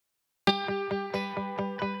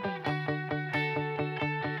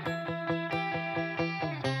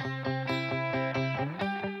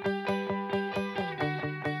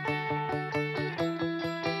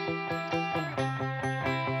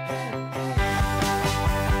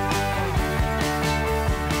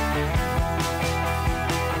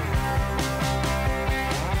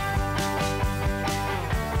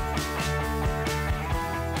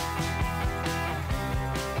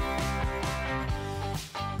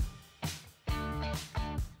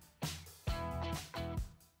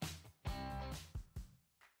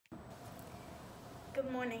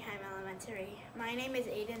Good morning, Heim Elementary. My name is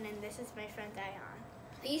Aiden and this is my friend Dion.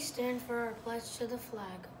 Please stand for our pledge to the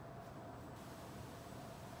flag.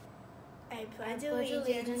 I pledge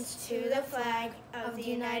allegiance to the flag of the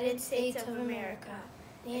United States of America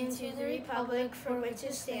and to the republic for which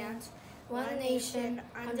it stands, one nation,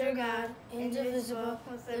 under God, indivisible,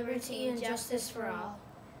 with liberty and justice for all.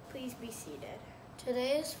 Please be seated.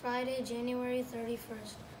 Today is Friday, January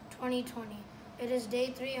 31st, 2020. It is day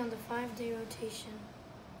 3 on the 5-day rotation.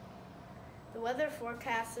 The weather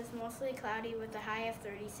forecast is mostly cloudy with a high of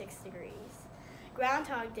 36 degrees.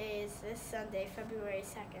 Groundhog Day is this Sunday, February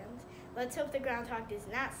 2nd. Let's hope the groundhog does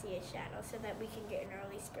not see a shadow so that we can get an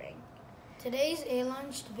early spring. Today's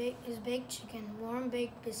A-lunch is baked chicken, warm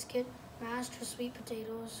baked biscuit, mashed or sweet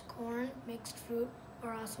potatoes, corn, mixed fruit,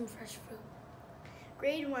 or awesome fresh fruit.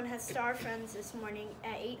 Grade 1 has Star Friends this morning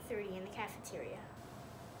at 8:30 in the cafeteria.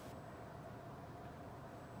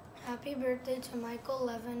 Happy birthday to Michael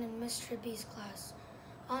Levin in Miss Trippy's class.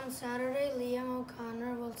 On Saturday, Liam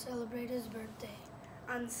O'Connor will celebrate his birthday.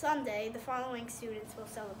 On Sunday, the following students will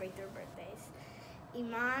celebrate their birthdays: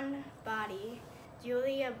 Iman Badi,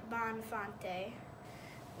 Julia Bonfante,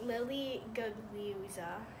 Lily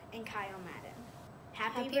Gugliuzza, and Kyle Madden.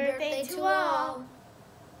 Happy birthday to all!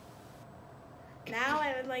 Now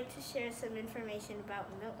I would like to share some information about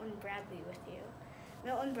Milton Bradley with you.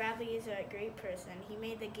 Milton Bradley is a great person. He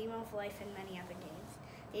made the Game of Life and many other games.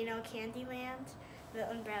 Do you know Candyland?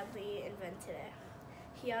 Milton Bradley invented it.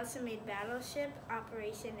 He also made Battleship,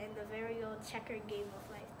 Operation, and the very old Checker Game of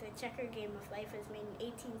Life. The Checker Game of Life was made in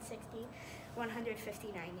 1860,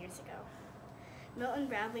 159 years ago. Milton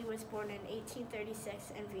Bradley was born in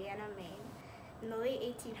 1836 in Vienna, Maine. In the late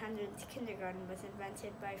 1800s, kindergarten was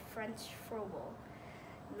invented by French Froebel.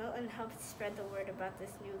 Milton helped spread the word about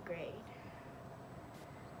this new grade.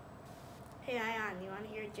 Hey, Ion, you want to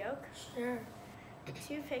hear a joke? Sure.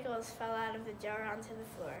 2 pickles fell out of the jar onto the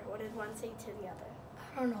floor. What did one say to the other?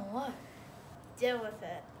 I don't know what. Deal with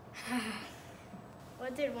it.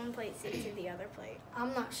 What did one plate say to the other plate?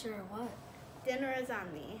 I'm not sure what. Dinner is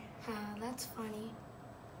on me. That's funny.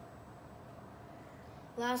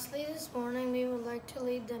 Lastly, this morning we would like to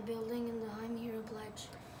lead the building in the Heim Hero Pledge.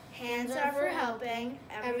 Hands are for helping.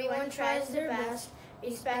 Everyone tries their best.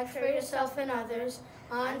 Respect for yourself and others.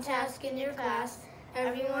 On task in your class.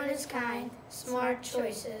 Everyone is kind. Smart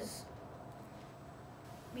choices.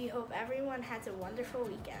 We hope everyone has a wonderful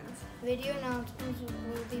weekend. Video announcements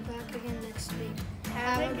will be back again next week.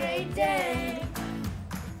 Have a great day.